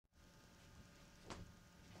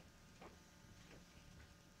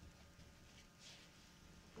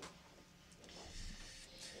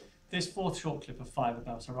This fourth short clip of 5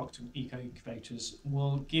 about our Octagon Eco incubators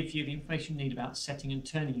will give you the information you need about setting and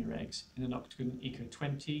turning your eggs in an Octagon Eco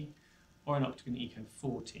 20 or an Octagon Eco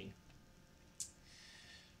 40.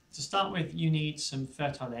 To start with, you need some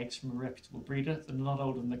fertile eggs from a reputable breeder that are not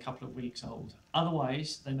older than a couple of weeks old.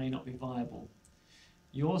 Otherwise, they may not be viable.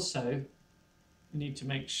 You also need to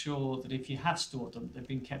make sure that if you have stored them, they've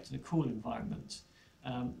been kept in a cool environment.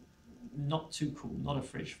 Not too cool, not a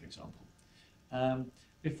fridge, for example.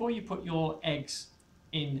 Before you put your eggs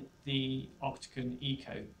in the Octagon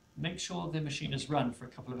Eco, make sure the machine has run for a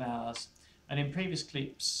couple of hours. And in previous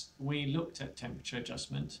clips, we looked at temperature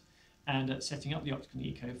adjustment and at setting up the Octagon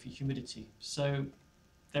Eco for humidity. So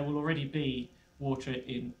there will already be water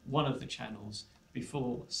in one of the channels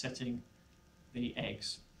before setting the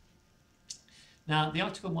eggs. Now, the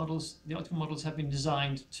Octagon models have been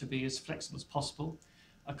designed to be as flexible as possible,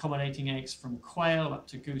 accommodating eggs from quail up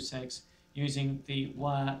to goose eggs, using the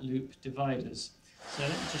wire loop dividers. So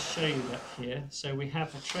let me just show you that here. So we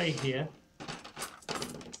have a tray here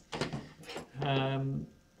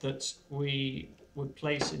that we would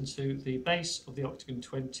place into the base of the Octagon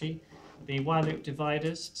 20. The wire loop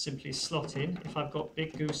dividers simply slot in. If I've got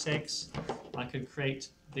big goose eggs, I can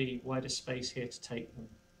create the wider space here to take them.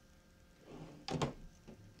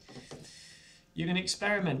 You can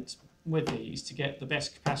experiment with these to get the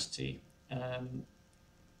best capacity,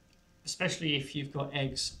 especially if you've got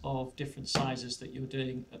eggs of different sizes that you're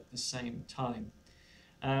doing at the same time.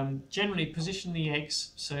 Generally, position the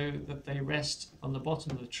eggs so that they rest on the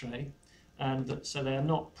bottom of the tray and so they are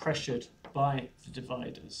not pressured by the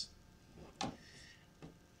dividers.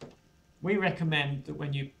 We recommend that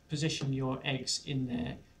when you position your eggs in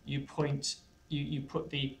there, you put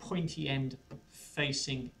the pointy end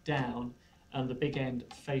facing down and the big end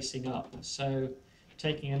facing up. So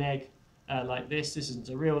taking an egg like this isn't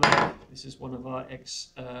a real egg, this is one of our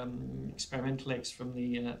experimental eggs from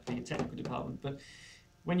the technical department, but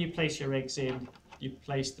when you place your eggs in, you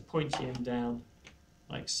place the pointy end down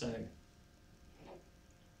like so.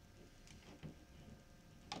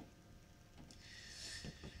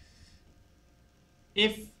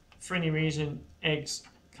 If for any reason eggs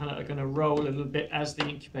kind of are going to roll a little bit as the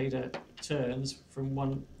incubator turns from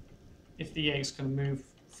one, if the eggs can move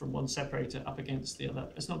from one separator up against the other,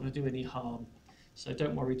 it's not going to do any harm, so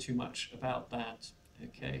don't worry too much about that.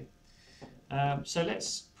 Okay, so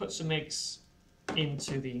let's put some eggs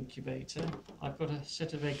into the incubator. I've got a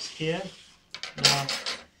set of eggs here. Now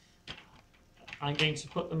I'm going to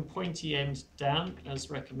put them pointy end down as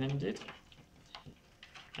recommended,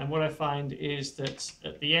 and what I find is that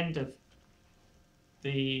at the end of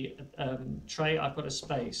the tray I've got a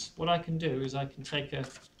space. What I can do is I can take a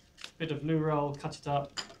bit of loo roll, cut it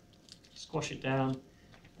up, squash it down,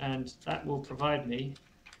 and that will provide me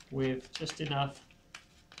with just enough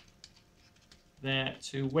there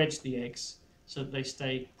to wedge the eggs so that they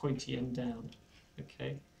stay pointy end down.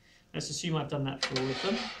 Okay, let's assume I've done that for all of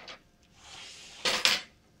them.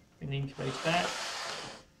 Bring the incubator back,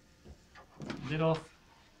 lid off.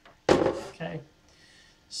 Okay,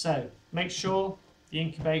 so make sure the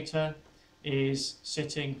incubator is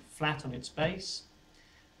sitting flat on its base.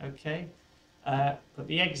 Okay, put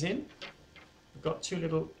the eggs in. We've got two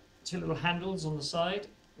little handles on the side.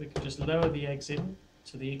 We can just lower the eggs in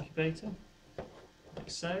to the incubator, like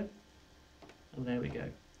so, and there we go.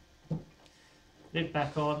 Lid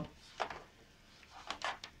back on,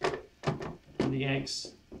 and the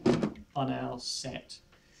eggs are now set.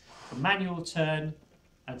 For manual turn,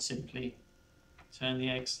 I'd simply turn the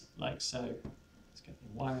eggs like so. Let's get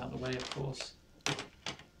the wire out of the way, of course.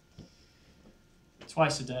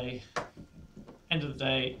 Twice a day, end of the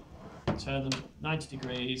day, turn them 90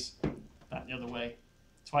 degrees, back the other way.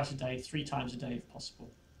 Twice a day, 3 times a day if possible.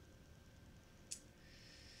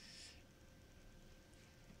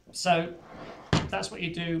 So that's what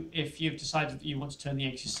you do if you've decided that you want to turn the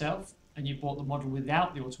eggs yourself and you bought the model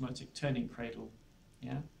without the automatic turning cradle.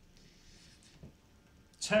 Yeah.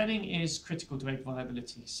 Turning is critical to egg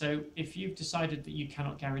viability. So if you've decided that you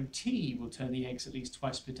cannot guarantee you will turn the eggs at least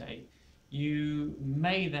twice per day, you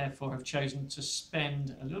may therefore have chosen to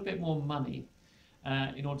spend a little bit more money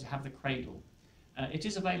in order to have the cradle. It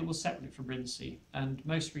is available separately from Brinsea, and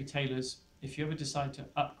most retailers, if you ever decide to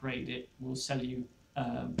upgrade it, will sell you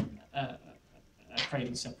a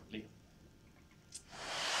cradle separately.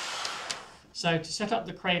 So to set up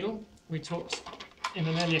the cradle, we talked in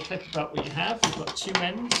an earlier clip about what you have. You've got 2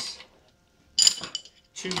 ends,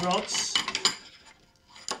 2 rods,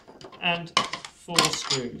 and 4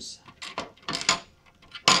 screws.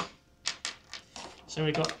 So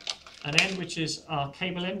we've got an end which is our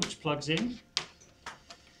cable end, which plugs in,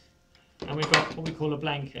 and we've got what we call a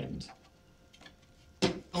blank end.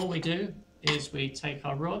 All we do is we take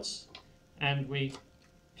our rods and we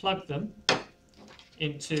plug them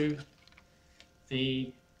into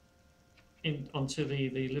onto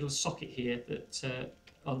the little socket here that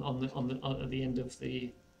at the end of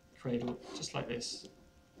the cradle, just like this.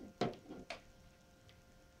 Like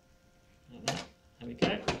that. There we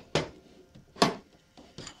go.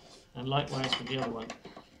 And likewise with the other one.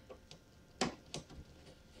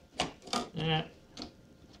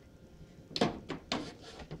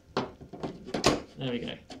 There we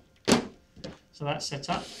go. So that's set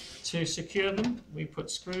up. To secure them, we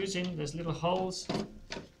put screws in. There's little holes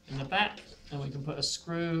in the back, and we can put a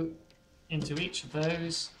screw into each of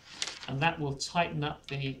those, and that will tighten up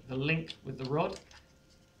the link with the rod.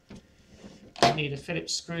 You need a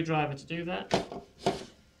Phillips screwdriver to do that.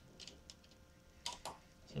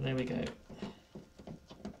 So there we go.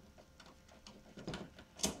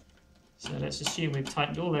 So let's assume we've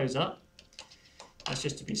tightened all those up. That's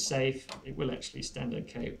just to be safe. It will actually stand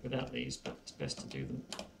okay without these, but it's best to do them.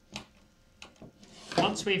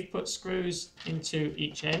 Once we've put screws into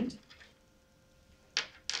each end,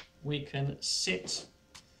 we can sit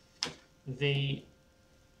the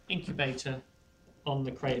incubator on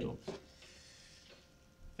the cradle.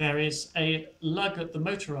 There is a lug at the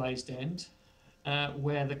motorized end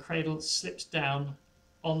where the cradle slips down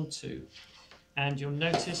onto, and you'll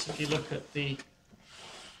notice if you look at the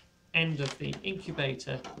end of the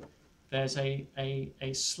incubator, there's a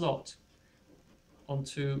slot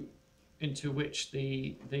into which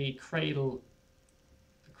the cradle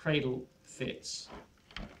fits.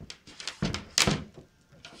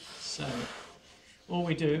 So all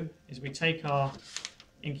we do is we take our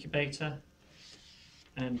incubator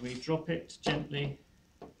and we drop it gently,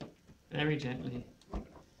 very gently,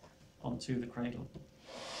 onto the cradle,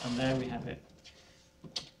 and there we have it.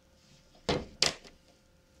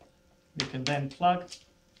 We can then plug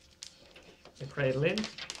the cradle in,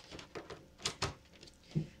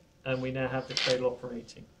 and we now have the cradle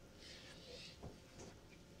operating.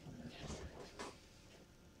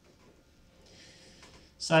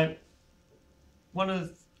 So,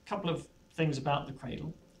 couple of things about the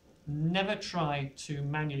cradle. Never try to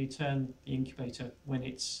manually turn the incubator when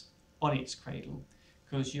it's on its cradle,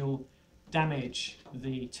 because you'll damage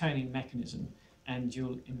the turning mechanism and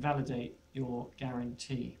you'll invalidate your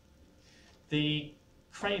guarantee. The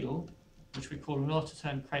cradle, which we call an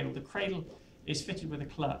auto-turn cradle, the cradle is fitted with a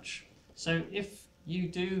clutch. So if you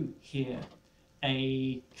do hear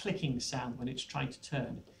a clicking sound when it's trying to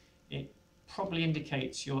turn, it probably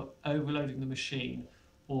indicates you're overloading the machine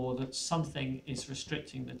or that something is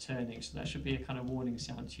restricting the turning. So that should be a kind of warning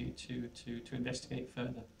sound to you to investigate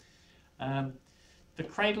further. The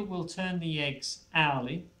cradle will turn the eggs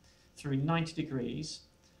hourly through 90 degrees.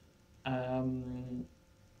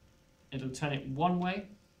 It'll turn it one way,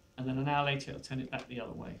 and then an hour later it'll turn it back the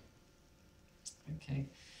other way. Okay.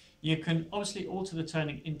 You can obviously alter the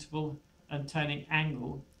turning interval and turning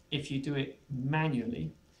angle if you do it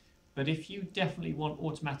manually, but if you definitely want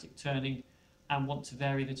automatic turning and want to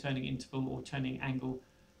vary the turning interval or turning angle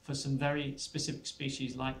for some very specific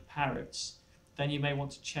species like parrots, then you may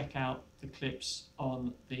want to check out the clips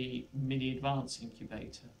on the Mini Advanced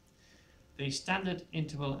Incubator. The standard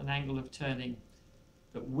interval and angle of turning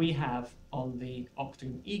that we have on the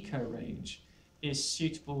Octagon Eco range is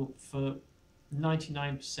suitable for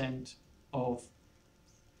 99% of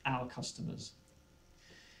our customers.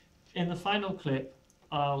 In the final clip,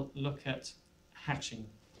 I'll look at hatching.